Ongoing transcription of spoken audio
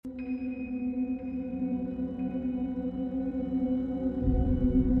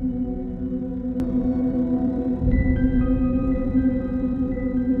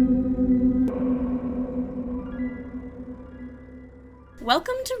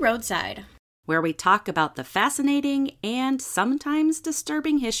Welcome to Roadside, where we talk about the fascinating and sometimes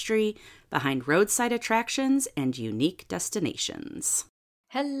disturbing history behind roadside attractions and unique destinations.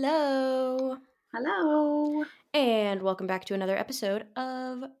 Hello. Hello. And welcome back to another episode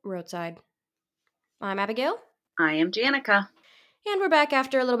of Roadside. I'm Abigail. I am Janica. And we're back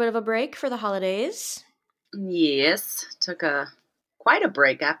after a little bit of a break for the holidays. Yes, took quite a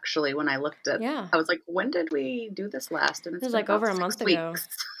break actually when I looked at I was like, when did we do this last? And it was like over a month ago.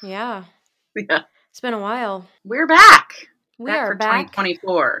 Yeah. Yeah. It's been a while. We're back. We are for back.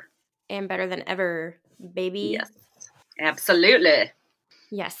 2024. And better than ever, baby. Yes. Absolutely.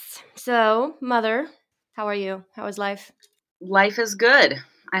 Yes. So, Mother, how are you? How is life? Life is good.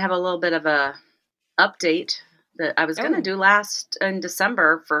 I have a little bit of a update that I was going to do last in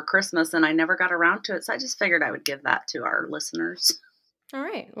December for Christmas, and I never got around to it, so I just figured I would give that to our listeners. All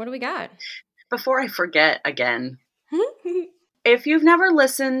right. What do we got? Before I forget again, if you've never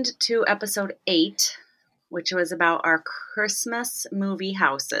listened to episode 8, which was about our Christmas movie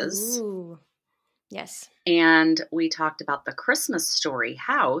houses. Ooh. Yes. And we talked about the Christmas Story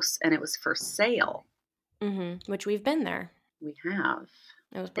house, and it was for sale. Mm-hmm. Which we've been there. We have.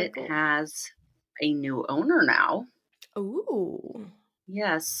 It was pretty cool. It has a new owner now. Ooh.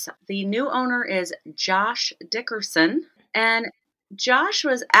 Yes. The new owner is Josh Dickerson. And Josh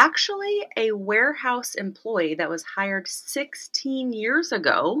was actually a warehouse employee that was hired 16 years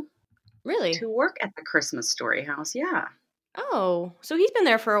ago. Really? To work at the Christmas Story house. Yeah. Oh, so he's been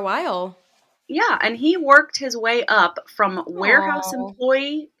there for a while. Yeah, and he worked his way up from warehouse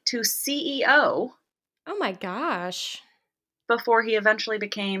employee to CEO. Oh my gosh. Before he eventually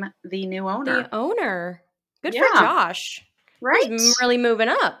became the new owner. The owner. Good for Josh. Right? He's really moving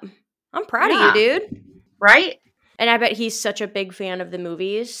up. I'm proud of you, dude. Right? And I bet he's such a big fan of the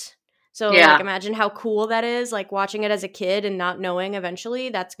movies. So, like, imagine how cool that is, like, watching it as a kid and not knowing eventually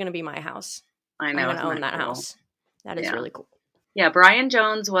that's going to be my house. I know. I'm going to own that house. That is really cool. Yeah, Brian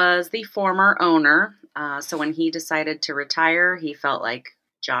Jones was the former owner. So when he decided to retire, he felt like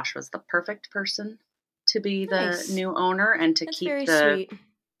Josh was the perfect person to be the new owner and to keep the,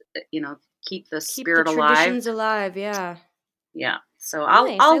 keep the spirit alive. Traditions alive, yeah. Yeah. So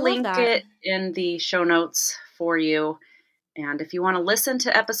I'll link it in the show notes for you. And if you want to listen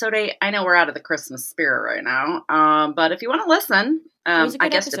to episode 8, I know we're out of the Christmas spirit right now. But if you want to listen, I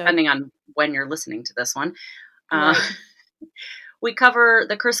guess depending on when you're listening to this one, we cover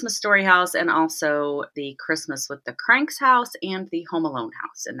the Christmas Story house and also the Christmas with the Cranks house and the Home Alone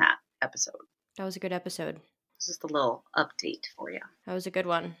house in that episode. That was a good episode. It's just a little update for you. That was a good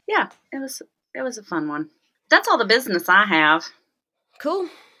one. Yeah, it was a fun one. That's all the business I have. Cool.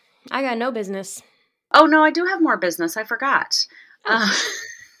 I got no business. Oh, no, I do have more business. I forgot.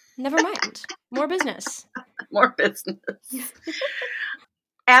 Never mind. More business. More business.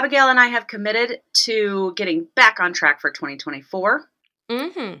 Abigail and I have committed to getting back on track for 2024.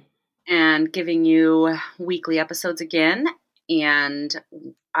 Mm-hmm. And giving you weekly episodes again. And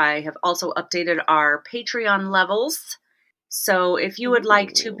I have also updated our Patreon levels. So if you would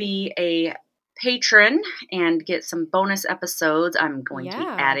like to be a patron and get some bonus episodes, I'm going to be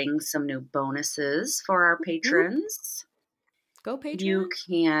adding some new bonuses for our patrons. Go Patreon. You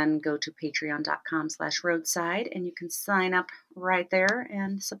can go to patreon.com/roadside and you can sign up right there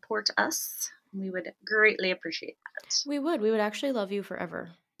and support us. We would greatly appreciate that. We would. We would actually love you forever.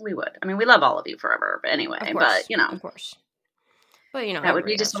 We would. I mean, we love all of you forever, but anyway, of course. Of course. But, that would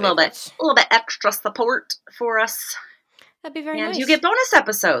be just a little bit extra support for us. That'd be very nice. And you get bonus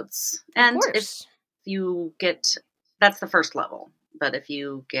episodes. And if you get, that's the first level. But if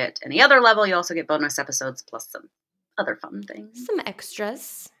you get any other level, you also get bonus episodes plus some other fun things. Some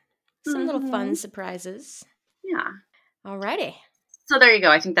extras. Some little fun surprises. Yeah. Alrighty. So there you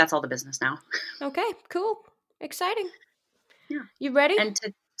go. I think that's all the business now. Okay, cool. Exciting. Yeah. You ready? And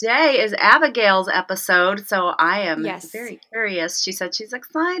today is Abigail's episode, so I am very curious. She said she's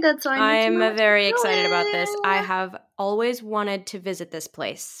excited, so I'm very excited about this. I have always wanted to visit this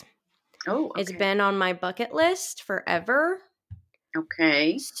place. Oh, okay. It's been on my bucket list forever.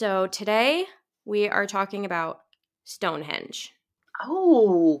 Okay. So today we are talking about Stonehenge.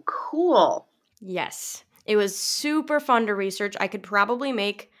 Oh, cool. Yes. It was super fun to research. I could probably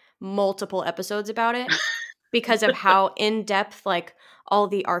make multiple episodes about it because of how in-depth, like, all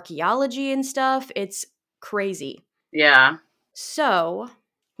the archaeology and stuff. It's crazy. Yeah. So,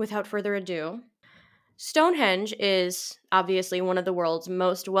 without further ado, Stonehenge is obviously one of the world's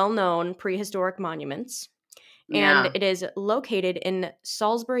most well-known prehistoric monuments. Yeah. And it is located in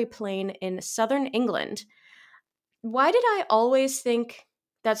Salisbury Plain in southern England. Why did I always think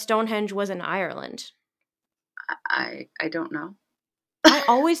that Stonehenge was in Ireland? I don't know. I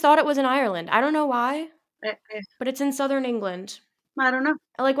always thought it was in Ireland. I don't know why, I, but it's in southern England. I don't know.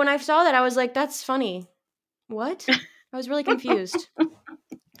 Like, when I saw that, I was like, that's funny. What? I was really confused.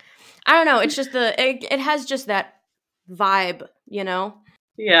 I don't know. It's just it has just that vibe, you know?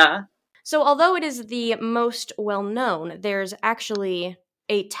 Yeah. So although it is the most well-known, there's actually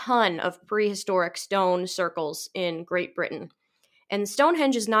a ton of prehistoric stone circles in Great Britain. And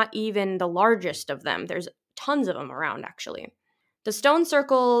Stonehenge is not even the largest of them. There's tons of them around, actually. The stone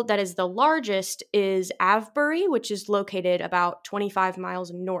circle that is the largest is Avebury, which is located about 25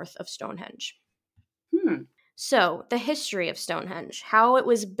 miles north of Stonehenge. So, the history of Stonehenge, how it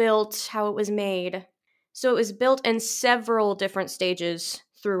was built, how it was made. So, it was built in several different stages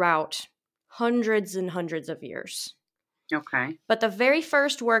throughout hundreds and hundreds of years. Okay. But the very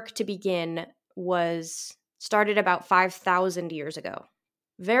first work to begin was started about 5,000 years ago.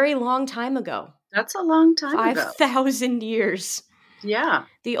 Very long time ago. That's a long time ago. 5,000 years. Yeah.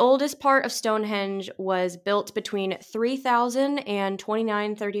 The oldest part of Stonehenge was built between 3000 and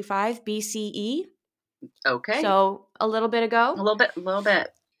 2935 BCE. Okay. So a little bit ago. A little bit.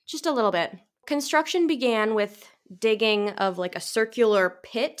 Just a little bit. Construction began with digging of like a circular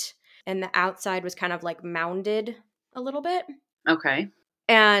pit, and the outside was kind of like mounded a little bit. Okay.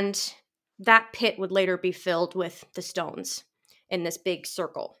 And that pit would later be filled with the stones in this big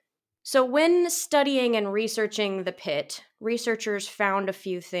circle. So when studying and researching the pit, researchers found a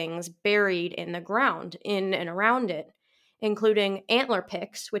few things buried in the ground in and around it, including antler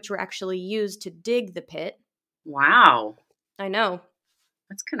picks, which were actually used to dig the pit. Wow. I know.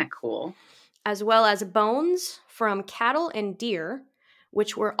 That's kind of cool. As well as bones from cattle and deer,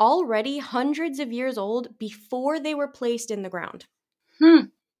 which were already hundreds of years old before they were placed in the ground.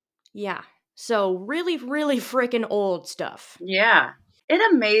 Yeah. So really, really freaking old stuff. Yeah. It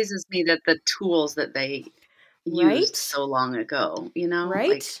amazes me that the tools that they used so long ago, you know?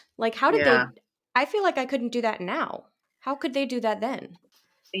 Right? Like how did they... I feel like I couldn't do that now. How could they do that then?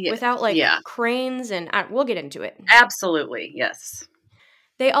 Without cranes and... we'll get into it. Absolutely, yes.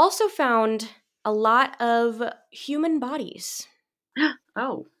 They also found a lot of human bodies.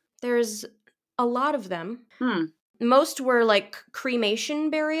 Oh. There's a lot of them. Most were like cremation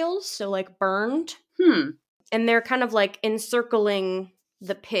burials, so like burned. And they're kind of like encircling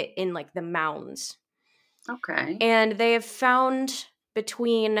the pit in like the mounds. Okay. And they have found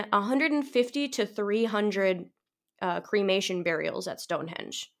between 150 to 300 cremation burials at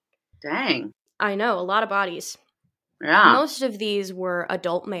Stonehenge. Dang. I know, a lot of bodies. Yeah. Most of these were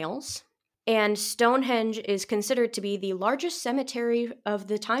adult males. And Stonehenge is considered to be the largest cemetery of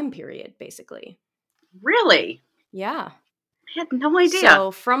the time period, basically. Really? Yeah. I had no idea.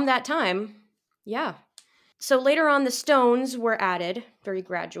 So from that time, yeah. So later on, the stones were added very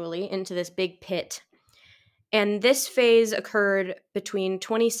gradually into this big pit. And this phase occurred between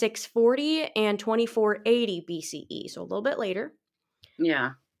 2640 and 2480 BCE, so a little bit later.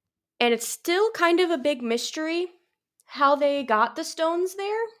 Yeah. And it's still kind of a big mystery how they got the stones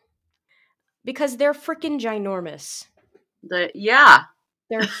there. Because they're freaking ginormous. Yeah.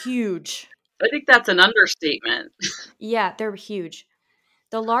 They're huge. I think that's an understatement. Yeah, they're huge.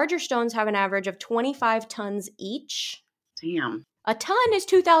 The larger stones have an average of 25 tons each. Damn. A ton is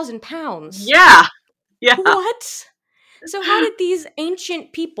 2,000 pounds. Yeah. Yeah. What? So how did these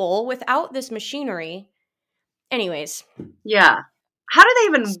ancient people, without this machinery... Anyways. Yeah. How do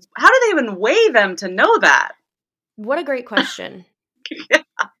they even weigh them to know that? What a great question. Yeah.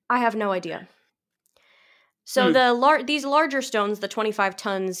 I have no idea. So these larger stones, the 25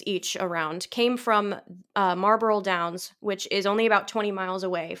 tons each around, came from Marlborough Downs, which is only about 20 miles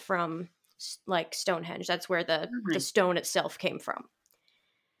away from like Stonehenge. That's where the stone itself came from.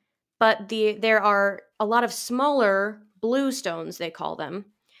 But there are a lot of smaller blue stones, they call them,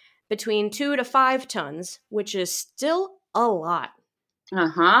 between 2 to 5 tons, which is still a lot.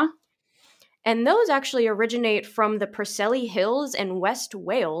 Uh-huh. And those actually originate from the Preseli Hills in West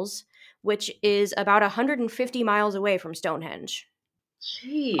Wales, which is about 150 miles away from Stonehenge.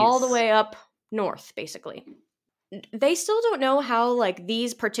 Jeez. All the way up north, basically. They still don't know how, like,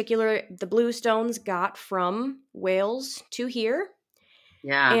 the blue stones got from Wales to here.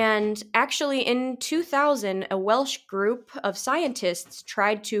 Yeah. And actually, in 2000, a Welsh group of scientists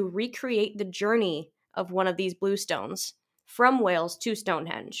tried to recreate the journey of one of these blue stones from Wales to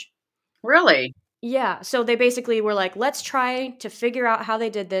Stonehenge. Really? Yeah, so they basically were like, let's try to figure out how they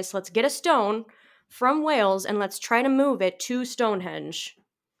did this. Let's get a stone from Wales and let's try to move it to Stonehenge.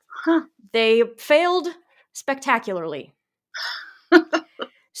 Huh. They failed spectacularly.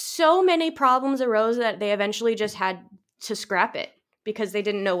 So many problems arose that they eventually just had to scrap it because they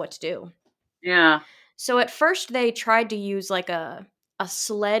didn't know what to do. Yeah. So at first they tried to use like a a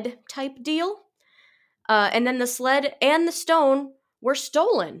sled type deal. And then the sled and the stone were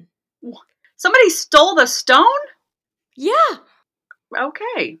stolen. Somebody stole the stone? Yeah.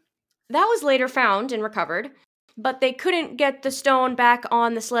 Okay. That was later found and recovered, but they couldn't get the stone back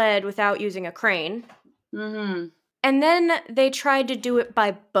on the sled without using a crane. Mm-hmm. And then they tried to do it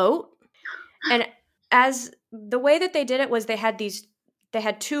by boat. And as the way that they did it was they had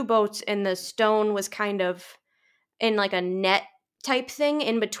two boats, and the stone was kind of in like a net type thing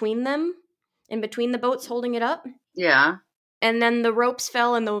in between them, in between the boats holding it up. Yeah. And then the ropes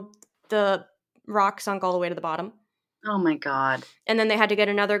fell and the rock sunk all the way to the bottom. Oh my God. And then they had to get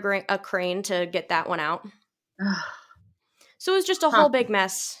a crane to get that one out. So it was just a whole big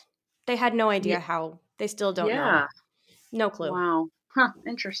mess. They had no idea how. They still don't know. No clue. Wow. Huh.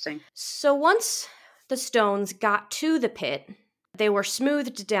 Interesting. So once the stones got to the pit, they were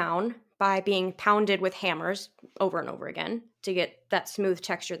smoothed down by being pounded with hammers over and over again to get that smooth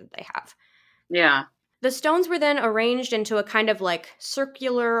texture that they have. Yeah. The stones were then arranged into a kind of like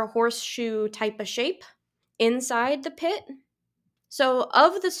circular horseshoe type of shape inside the pit. So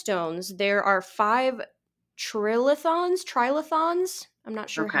of the stones, there are 5 trilithons. I'm not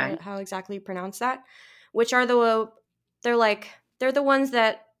sure how exactly you pronounce that, which are they're the ones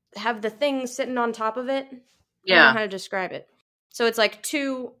that have the thing sitting on top of it. Yeah. I don't know how to describe it. So it's like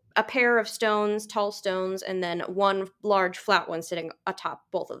a pair of stones, tall stones, and then one large flat one sitting atop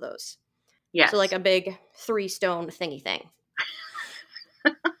both of those. Yes. So like a big 3-stone thingy thing.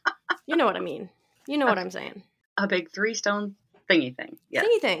 You know what I mean. You know what I'm saying. A big 3-stone thingy thing. Yes.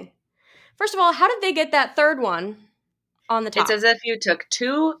 Thingy thing. First of all, how did they get that third one on the top? It's as if you took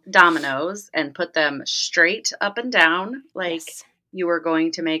 2 dominoes and put them straight up and down, like you were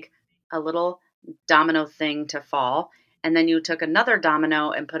going to make a little domino thing to fall. And then you took another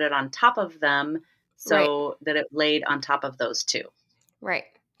domino and put it on top of them so that it laid on top of those 2. Right.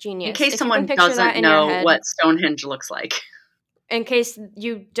 Genius. In case someone doesn't know what Stonehenge looks like. In case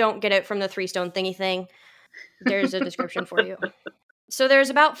you don't get it from the 3-stone thingy thing, there's a description for you. So there's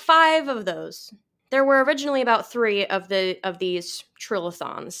about 5 of those. There were originally about 3 of these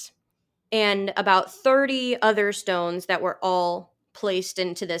trilithons, and about 30 other stones that were all placed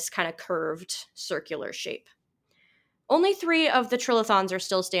into this kind of curved circular shape. Only 3 of the trilithons are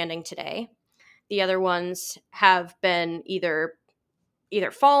still standing today. The other ones have been either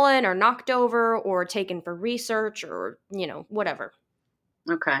fallen or knocked over or taken for research or, whatever.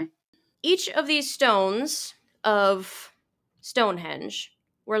 Okay. Each of these stones of Stonehenge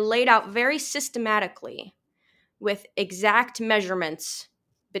were laid out very systematically with exact measurements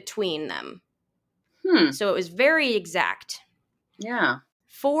between them. So it was very exact. Yeah.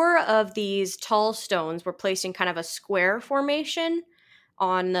 4 of these tall stones were placed in kind of a square formation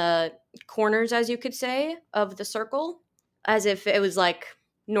on the corners, as you could say, of the circle, as if it was like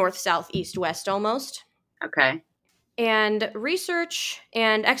north, south, east, west almost. Okay. And research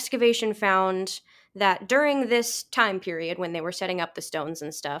and excavation found that during this time period when they were setting up the stones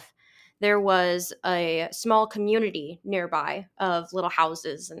and stuff, there was a small community nearby of little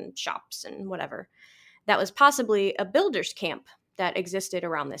houses and shops and whatever that was possibly a builder's camp that existed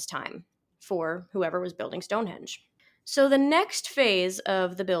around this time for whoever was building Stonehenge. So the next phase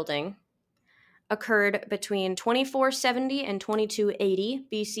of the building occurred between 2470 and 2280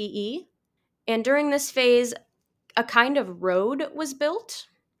 BCE. And during this phase, a kind of road was built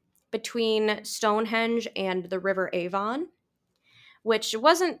between Stonehenge and the River Avon, which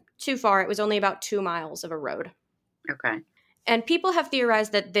wasn't too far. It was only about 2 miles of a road. Okay. And people have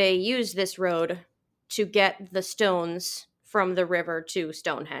theorized that they used this road to get the stones from the river to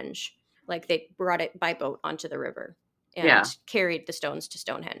Stonehenge. Like they brought it by boat onto the river and carried the stones to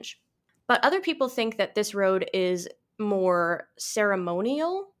Stonehenge. But other people think that this road is more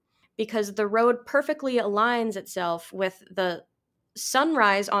ceremonial because the road perfectly aligns itself with the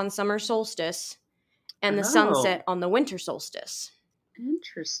sunrise on summer solstice and the sunset on the winter solstice.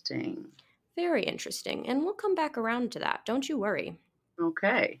 Interesting. Very interesting. And we'll come back around to that. Don't you worry.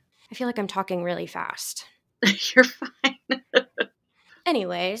 Okay. I feel like I'm talking really fast. You're fine.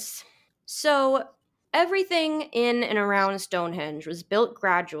 Anyways, so everything in and around Stonehenge was built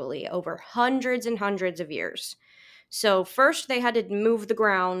gradually over hundreds and hundreds of years. So first they had to move the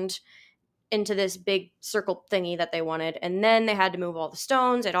ground into this big circle thingy that they wanted, and then they had to move all the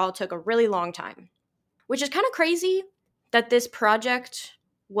stones. It all took a really long time, which is kind of crazy that this project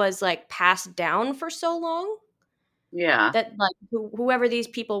was like passed down for so long. Yeah. That like whoever these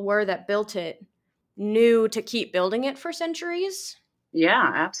people were that built it knew to keep building it for centuries.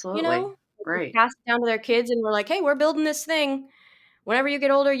 Yeah, absolutely. You know? Right. They passed it down to their kids and were like, hey, we're building this thing. Whenever you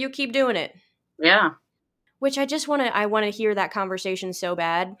get older, you keep doing it. Yeah. Which I want to hear that conversation so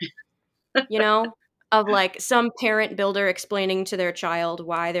bad, you know, of like some parent builder explaining to their child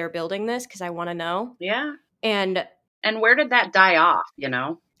why they're building this, because I want to know. Yeah. And where did that die off, you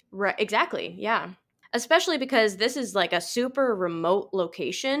know? right, exactly, yeah. Especially because this is like a super remote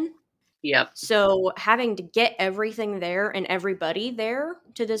location. Yep. So having to get everything there and everybody there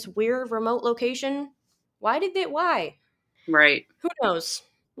to this weird remote location, why? Right. Who knows?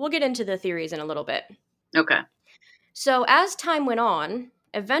 We'll get into the theories in a little bit. Okay. So as time went on,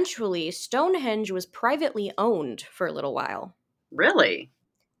 eventually Stonehenge was privately owned for a little while. Really?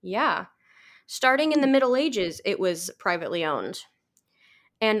 Yeah. Starting in the Middle Ages, it was privately owned.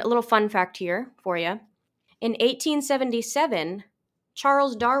 And a little fun fact here for you. In 1877,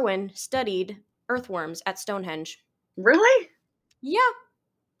 Charles Darwin studied earthworms at Stonehenge. Really? Yeah.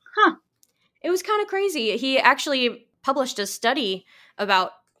 Huh. It was kind of crazy. He actually published a study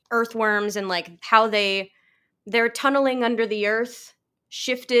about earthworms and like how their tunneling under the earth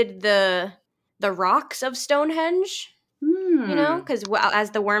shifted the rocks of Stonehenge. You know, because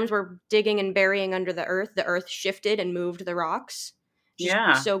as the worms were digging and burying under the earth shifted and moved the rocks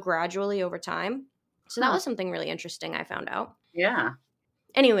just so gradually over time. So that was something really interesting I found out. Yeah.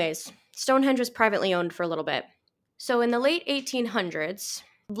 Anyways, Stonehenge was privately owned for a little bit. So in the late 1800s,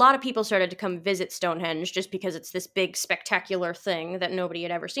 a lot of people started to come visit Stonehenge just because it's this big, spectacular thing that nobody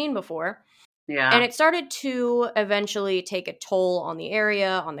had ever seen before. Yeah. And it started to eventually take a toll on the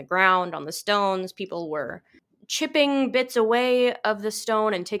area, on the ground, on the stones. People were chipping bits away of the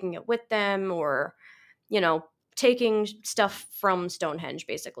stone and taking it with them, or, you know, taking stuff from Stonehenge,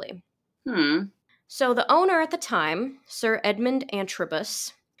 basically. So the owner at the time, Sir Edmund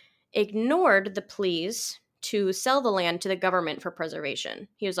Antrobus, ignored the pleas to sell the land to the government for preservation.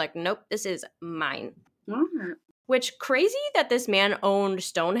 He was like, nope, this is mine. What? Which, crazy that this man owned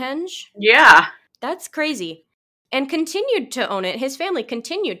Stonehenge. Yeah. That's crazy. And continued to own it. His family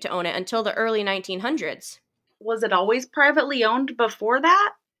continued to own it until the early 1900s. Was it always privately owned before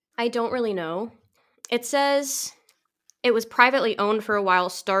that? I don't really know. It says it was privately owned for a while,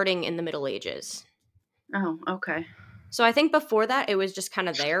 starting in the Middle Ages. Oh, okay. So I think before that, it was just kind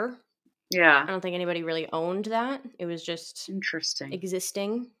of there. Yeah. I don't think anybody really owned that. It was just interesting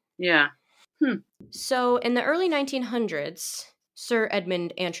existing. Yeah. So in the early 1900s, Sir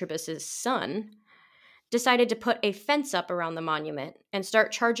Edmund Antrobus's son decided to put a fence up around the monument and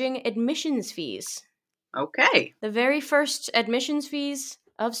start charging admissions fees. Okay. The very first admissions fees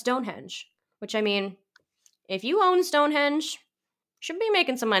of Stonehenge, which, I mean, if you own Stonehenge, should be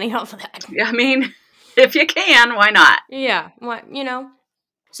making some money off of that. I mean, if you can, why not? Yeah, you know.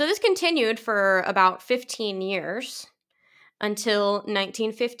 So this continued for about 15 years until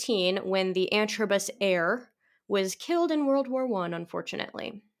 1915, when the Antrobus heir was killed in World War I,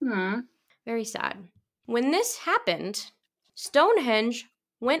 unfortunately. Very sad. When this happened, Stonehenge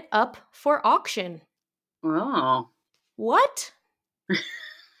went up for auction. Oh. What?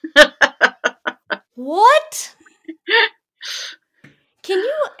 What? Can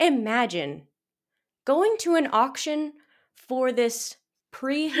you imagine going to an auction for this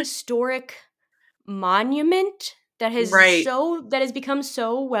prehistoric monument that has that has become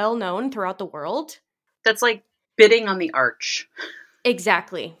so well known throughout the world? That's like bidding on the arch.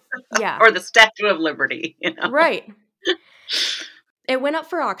 Exactly. Yeah. Or the Statue of Liberty, you know? Right. It went up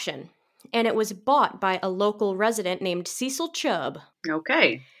for auction, and it was bought by a local resident named Cecil Chubb.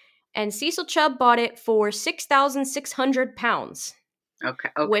 Okay. And Cecil Chubb bought it for 6,600 pounds. Okay.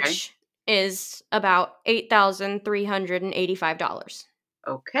 Which is about $8,385.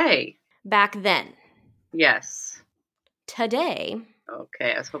 Okay. Back then. Yes. Today.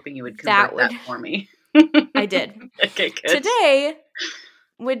 Okay, I was hoping you would convert that for me. I did. Okay, good. Today,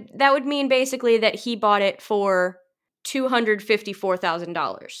 that would mean basically that he bought it for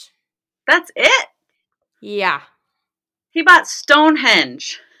 $254,000. That's it? Yeah. He bought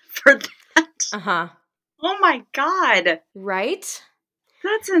Stonehenge for that? Uh-huh. Oh my God. Right?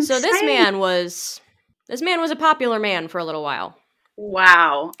 That's insane. So this man was a popular man for a little while.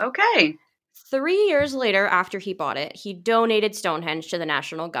 Wow. Okay. 3 years later, after he bought it, he donated Stonehenge to the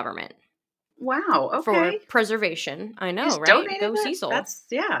national government. Wow. Okay. For preservation. I know, right? Go Cecil. That's,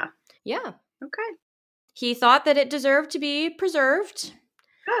 yeah. Yeah. Okay. He thought that it deserved to be preserved.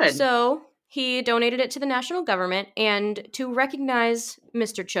 Good. So he donated it to the national government, and to recognize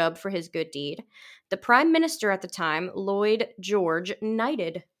Mr. Chubb for his good deed, the Prime Minister at the time, Lloyd George,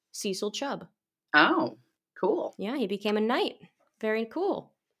 knighted Cecil Chubb. Oh, cool. Yeah, he became a knight. Very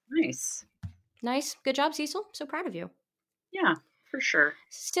cool. Nice. Nice. Good job, Cecil. So proud of you. Yeah, for sure.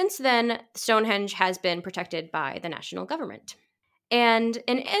 Since then, Stonehenge has been protected by the national government. And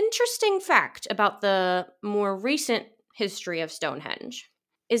an interesting fact about the more recent history of Stonehenge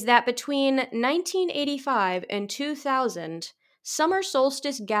is that between 1985 and 2000, summer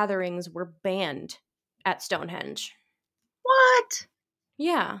solstice gatherings were banned at Stonehenge. What?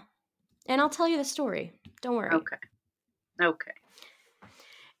 Yeah. And I'll tell you the story. Don't worry. Okay.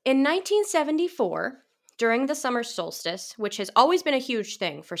 In 1974, during the summer solstice, which has always been a huge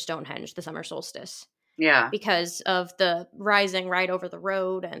thing for Stonehenge, the summer solstice, Yeah. because of the rising right over the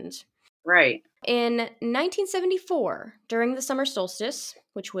road. And Right. in 1974, during the summer solstice,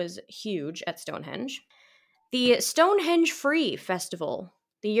 which was huge at Stonehenge, the Stonehenge Free Festival,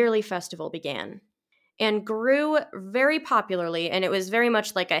 the yearly festival, began and grew very popularly, and it was very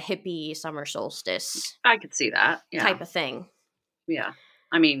much like a hippie summer solstice I could see that. Yeah. type of thing. Yeah.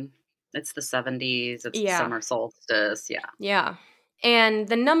 I mean, it's the 70s. It's the Yeah. summer solstice. Yeah. Yeah. And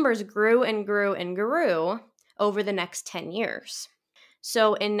the numbers grew and grew and grew over the next 10 years.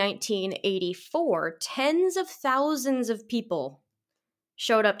 So in 1984, tens of thousands of people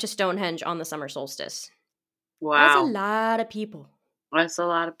showed up to Stonehenge on the summer solstice. That's a Wow. lot of people. That's a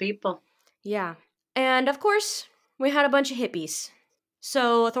lot of people. Yeah. And of course, we had a bunch of hippies.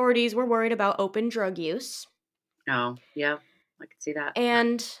 So authorities were worried about open drug use. Oh, yeah. I could see that.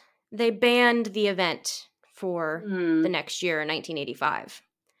 And they banned the event for Hmm. the next year in 1985.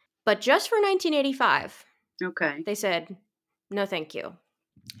 But just for 1985, Okay. they said, no thank you.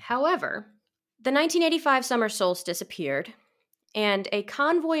 However, the 1985 summer solstice appeared, and a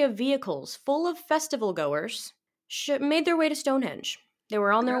convoy of vehicles full of festival goers made their way to Stonehenge. They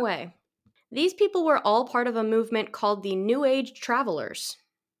were on their Yeah. way. These people were all part of a movement called the New Age Travelers,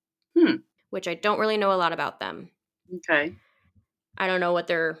 which I don't really know a lot about them. Okay. I don't know what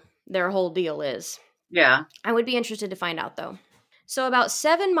their whole deal is. Yeah. I would be interested to find out, though. So about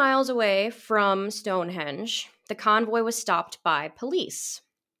 7 miles away from Stonehenge, the convoy was stopped by police.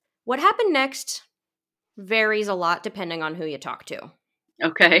 What happened next varies a lot depending on who you talk to.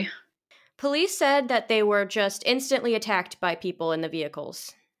 Okay. Police said that they were just instantly attacked by people in the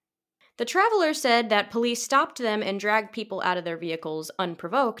vehicles. The travelers said that police stopped them and dragged people out of their vehicles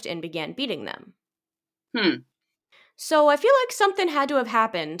unprovoked and began beating them. So I feel like something had to have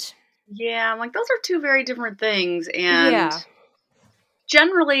happened. Yeah, I'm like, those are two very different things. And Yeah.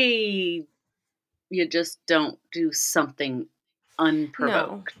 generally, you just don't do something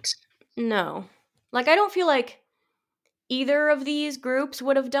unprovoked. No. Like, I don't feel like either of these groups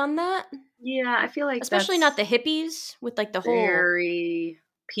would have done that. Yeah, I feel like Especially not the hippies with, like, the whole very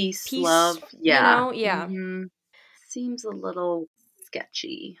peace, peace, love. Yeah. Yeah. Mhm. Seems a little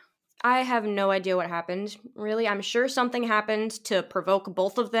sketchy. I have no idea what happened, really. I'm sure something happened to provoke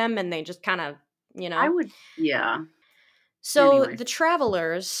both of them, and they just kind of, I would, yeah. So Anyway. the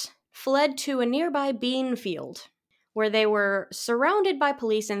travelers fled to a nearby bean field, where they were surrounded by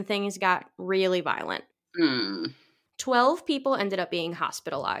police and things got really violent. 12 people ended up being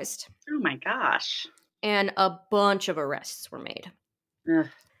hospitalized. Oh my gosh. And a bunch of arrests were made. Ugh.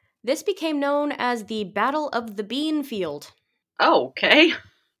 This became known as the Battle of the Bean Field. Oh, okay.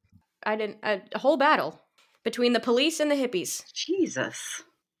 A whole battle between the police and the hippies. Jesus.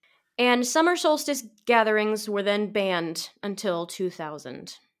 And summer solstice gatherings were then banned until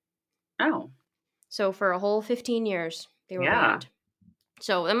 2000. Oh. So for a whole 15 years, they were banned.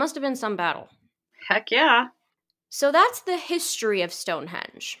 So it must have been some battle. Heck yeah. So that's the history of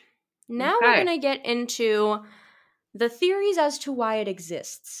Stonehenge. Now we're going to get into the theories as to why it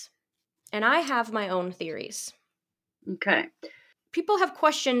exists. And I have my own theories. Okay. People have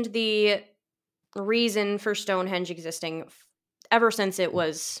questioned the reason for Stonehenge existing ever since it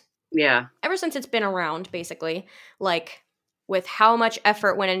was... Yeah. Ever since it's been around, basically. Like, with how much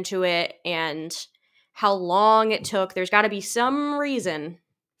effort went into it and how long it took. There's got to be some reason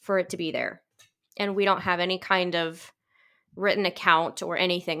for it to be there. And we don't have any kind of written account or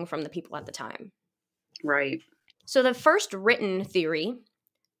anything from the people at the time. Right. So the first written theory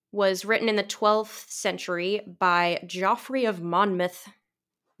was written in the 12th century by Geoffrey of Monmouth.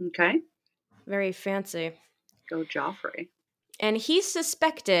 Okay. Very fancy. Go Joffrey. And he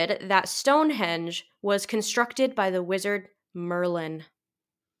suspected that Stonehenge was constructed by the wizard Merlin.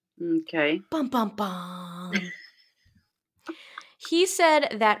 Okay. Bum, bum, bum. He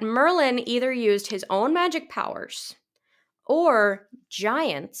said that Merlin either used his own magic powers or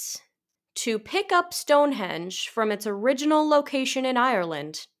giants to pick up Stonehenge from its original location in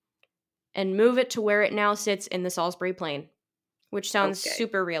Ireland and move it to where it now sits in the Salisbury Plain, which sounds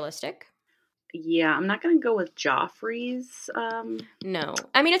super realistic. Yeah, I'm not going to go with Joffrey's. No.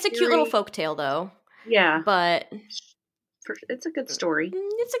 I mean, it's a cute little folktale, though. Yeah. But... it's a good story.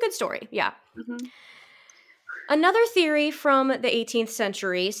 It's a good story, yeah. Mm-hmm. Another theory from the 18th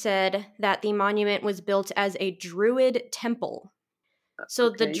century said that the monument was built as a druid temple. So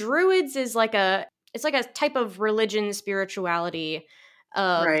the Okay. druids is like a type of religion spirituality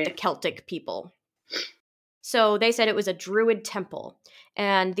of the Right. Celtic people. So they said it was a druid temple.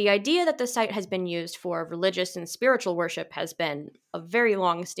 And the idea that the site has been used for religious and spiritual worship has been a very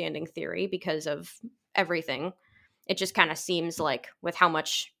long-standing theory because of everything. It just kind of seems like with how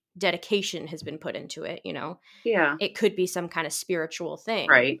much dedication has been put into it, Yeah. it could be some kind of spiritual thing.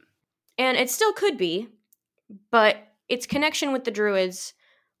 Right. And it still could be, but its connection with the Druids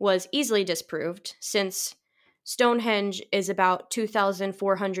was easily disproved since Stonehenge is about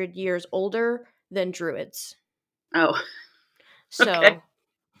 2,400 years older than Druids. Oh, So okay.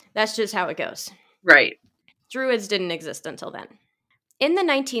 that's just how it goes. Right. Druids didn't exist until then. In the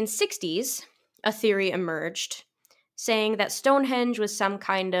 1960s, a theory emerged saying that Stonehenge was some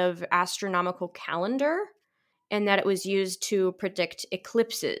kind of astronomical calendar and that it was used to predict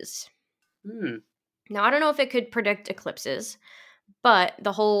eclipses. Hmm. Now, I don't know if it could predict eclipses, but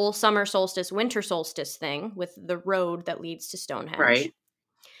the whole summer solstice, winter solstice thing with the road that leads to Stonehenge. Right.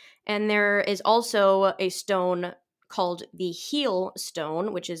 And there is also a stone called the heel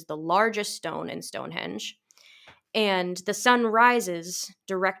stone, which is the largest stone in Stonehenge. And the sun rises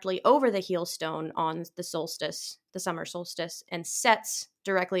directly over the heel stone on the solstice, the summer solstice, and sets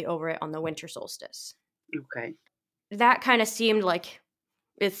directly over it on the winter solstice. Okay. That kind of seemed like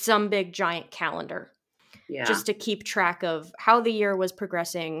it's some big giant calendar. Yeah. Just to keep track of how the year was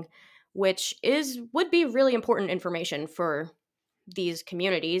progressing, which would be really important information for these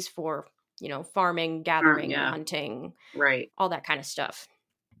communities for, farming, gathering, Yeah. hunting, Right. all that kind of stuff.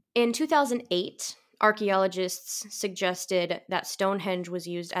 In 2008, archaeologists suggested that Stonehenge was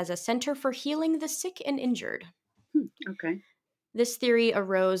used as a center for healing the sick and injured. Okay. This theory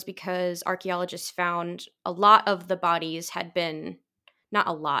arose because archaeologists found a lot of the bodies had been, not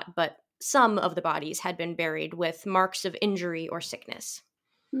a lot, but some of the bodies had been buried with marks of injury or sickness.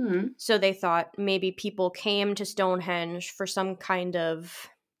 So they thought maybe people came to Stonehenge for some kind of,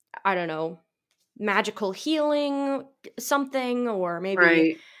 I don't know, magical healing something, or maybe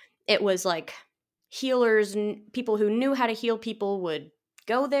Right. it was like healers, people who knew how to heal people would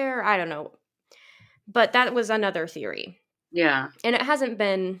go there. I don't know. But that was another theory. Yeah. And it hasn't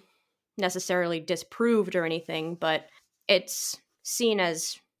been necessarily disproved or anything, but it's seen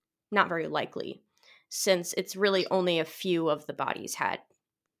as not very likely since it's really only a few of the bodies had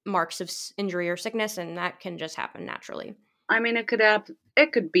marks of injury or sickness, and that can just happen naturally. I mean, it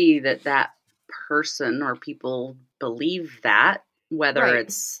could be that person or people believe that, whether Right.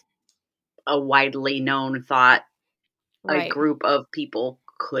 it's a widely known thought, a Right. group of people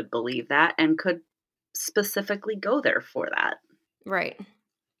could believe that and could specifically go there for that. Right.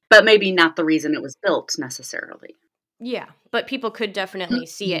 But maybe not the reason it was built necessarily. Yeah, but people could definitely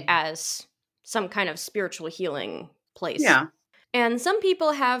see it as some kind of spiritual healing place. Yeah. And some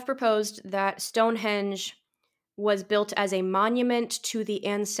people have proposed that Stonehenge was built as a monument to the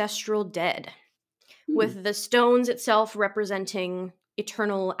ancestral dead, with the stones itself representing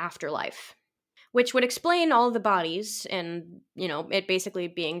eternal afterlife, which would explain all the bodies and, it basically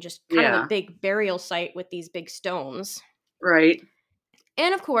being just kind of a big burial site with these big stones. Right.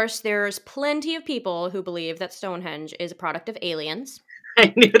 And of course, there's plenty of people who believe that Stonehenge is a product of aliens.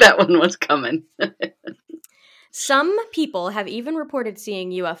 I knew that one was coming. Some people have even reported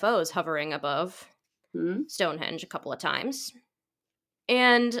seeing UFOs hovering above Stonehenge a couple of times.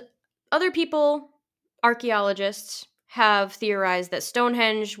 And other people, archaeologists, have theorized that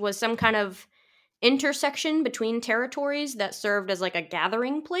Stonehenge was some kind of intersection between territories that served as like a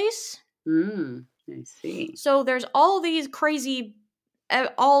gathering place. I see. So there's all these crazy,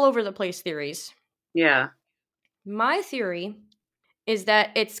 all over the place theories. Yeah. My theory is that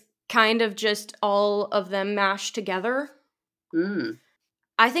it's kind of just all of them mashed together.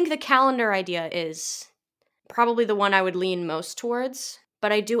 I think the calendar idea is probably the one I would lean most towards,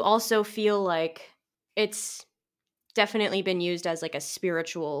 but I do also feel like it's definitely been used as like a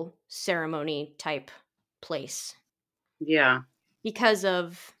spiritual ceremony type place. Yeah. Because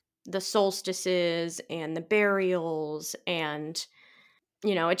of the solstices and the burials and,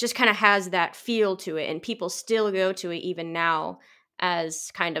 it just kind of has that feel to it, and people still go to it even now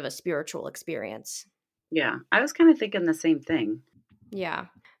as kind of a spiritual experience. Yeah. I was kind of thinking the same thing. Yeah.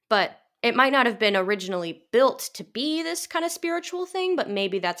 But it might not have been originally built to be this kind of spiritual thing, but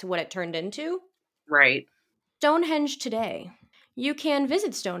maybe that's what it turned into. Right. Stonehenge today. You can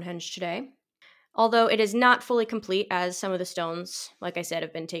visit Stonehenge today, although it is not fully complete as some of the stones, like I said,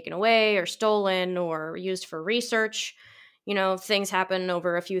 have been taken away or stolen or used for research. Things happen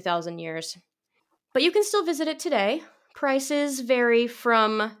over a few thousand years. But you can still visit it today. Prices vary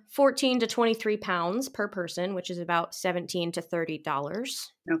from 14 to 23 pounds per person, which is about $17 to $30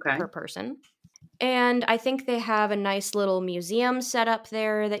 Okay. per person. And I think they have a nice little museum set up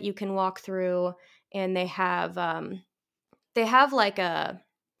there that you can walk through. And they have like I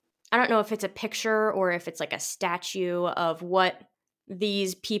don't know if it's a picture or if it's like a statue of what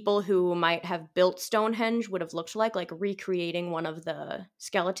these people who might have built Stonehenge would have looked like recreating one of the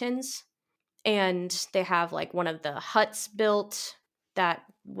skeletons. And they have like one of the huts built that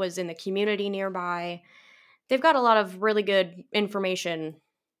was in the community nearby. They've got a lot of really good information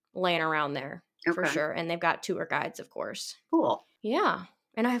laying around there for Okay. sure. And they've got tour guides, of course. Cool. Yeah.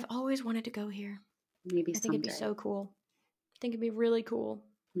 And I've always wanted to go here. Maybe I think it'd be so cool. I think it'd be really cool.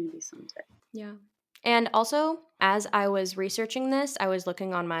 Maybe someday. Yeah. And also, as I was researching this, I was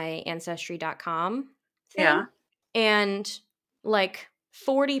looking on my ancestry.com thing. Yeah. And like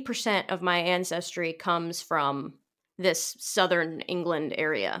 40% of my ancestry comes from this southern England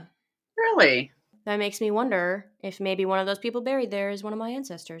area. Really? That makes me wonder if maybe one of those people buried there is one of my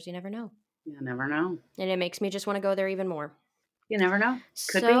ancestors. You never know. You never know. And it makes me just want to go there even more. You never know.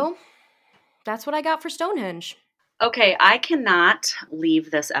 Could So, that's what I got for Stonehenge. Okay, I cannot leave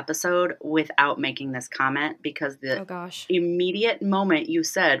this episode without making this comment because the Oh gosh. immediate moment you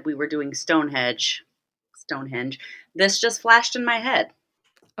said we were doing Stonehenge, this just flashed in my head.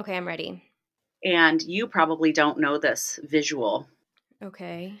 Okay, I'm ready. And you probably don't know this visual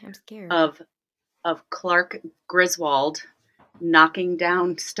Okay, I'm scared. of Clark Griswold knocking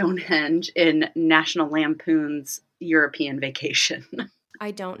down Stonehenge in National Lampoon's European Vacation.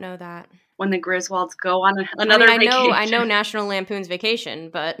 I don't know that. When the Griswolds go on another vacation. I know National Lampoon's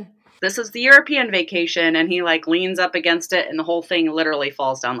Vacation, but This is the European Vacation, and he like leans up against it, and the whole thing literally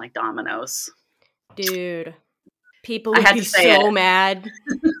falls down like dominoes. dude, people would be so mad.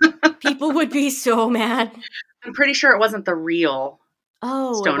 People would be so mad. I'm pretty sure it wasn't the real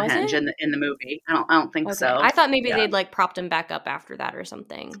Stonehenge in in the movie. I don't think so. I thought maybe they'd like propped him back up after that or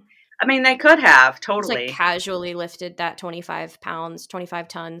something. I mean, they could have totally Just, like casually lifted that 25 tons. 25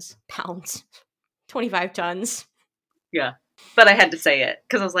 tons. Yeah, but I had to say it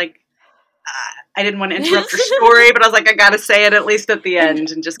because I was like, I didn't want to interrupt your story, but I was like, I got to say it at least at the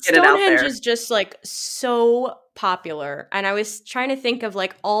end and just get it out there. Stonehenge is just like so popular, and I was trying to think of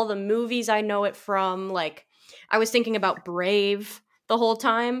like all the movies I know it from. Like, I was thinking about Brave the whole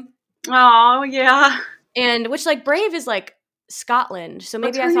time. Oh yeah, and which like Brave is like Scotland, so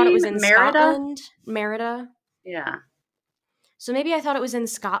maybe I thought it was in Scotland. Merida. Yeah. So maybe I thought it was in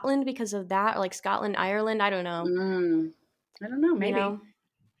Scotland because of that, or like Scotland, Ireland. I don't know. I don't know. Maybe. You know?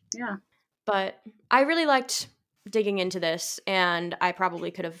 Yeah. But I really liked digging into this, and I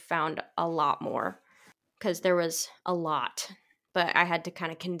probably could have found a lot more because there was a lot, but I had to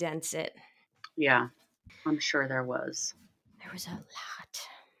kind of condense it. Yeah, I'm sure there was. There was a lot.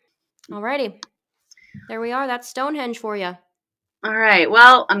 Alrighty. There we are. That's Stonehenge for you. All right.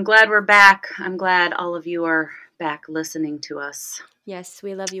 Well, I'm glad we're back. I'm glad all of you are back listening to us. Yes,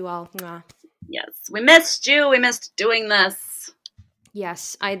 we love you all. Mwah. Yes, we missed you. We missed doing this.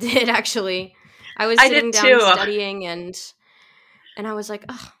 Yes, I did actually. I was sitting down studying and I was like,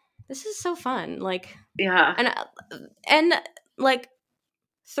 oh, this is so fun. Like, yeah. And like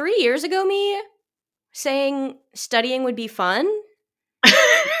 3 years ago, me saying studying would be fun.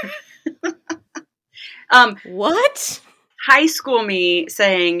 What? High school me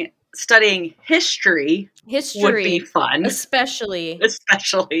saying studying history would be fun. Especially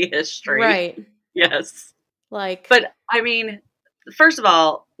history. Right. Yes. Like, but I mean, first of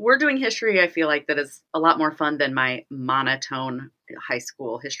all, we're doing history. I feel like that is a lot more fun than my monotone high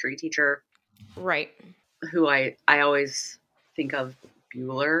school history teacher. Right. Who I always think of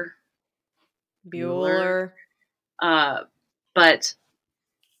Bueller. But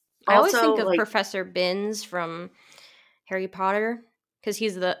I always think of Professor Binns from Harry Potter because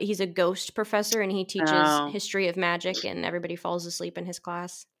he's a ghost professor and he teaches history of magic and everybody falls asleep in his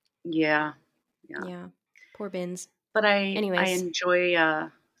class. Yeah. Poor Binns. But I enjoy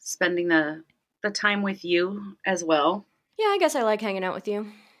spending the time with you as well. Yeah, I guess I like hanging out with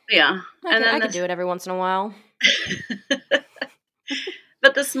you. Yeah. I could do it every once in a while.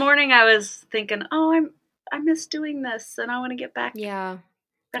 But this morning I was thinking, I miss doing this and I want to get back. Yeah.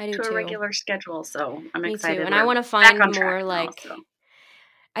 Back to a regular schedule, so I'm excited. Too. And I want to find more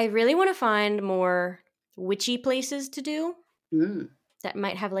I really want to find more witchy places to do that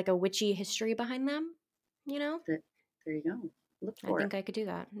might have like a witchy history behind them. You know? There you go. Look for I think I could do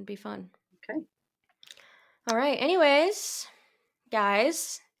that. It'd be fun. Okay. All right. Anyways,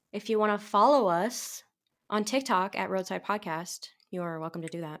 guys, if you want to follow us on TikTok at Roadside Podcast, you are welcome to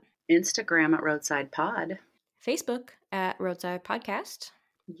do that. Instagram at Roadside Pod. Facebook at Roadside Podcast.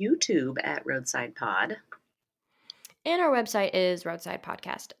 YouTube at Roadside Pod. And our website is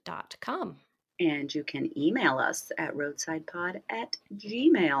roadsidepodcast.com. And you can email us at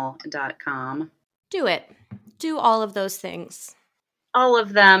roadsidepod@gmail.com. Do it. Do all of those things. All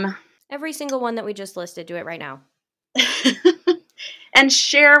of them. Every single one that we just listed, do it right now. And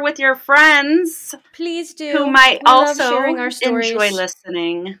share with your friends. Please do. Who might we also love sharing our stories. enjoy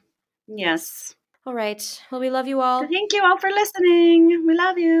listening. Yes. All right. Well, we love you all. Thank you all for listening. We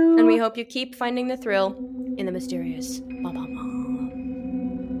love you. And we hope you keep finding the thrill in the mysterious. Bah, bah, bah.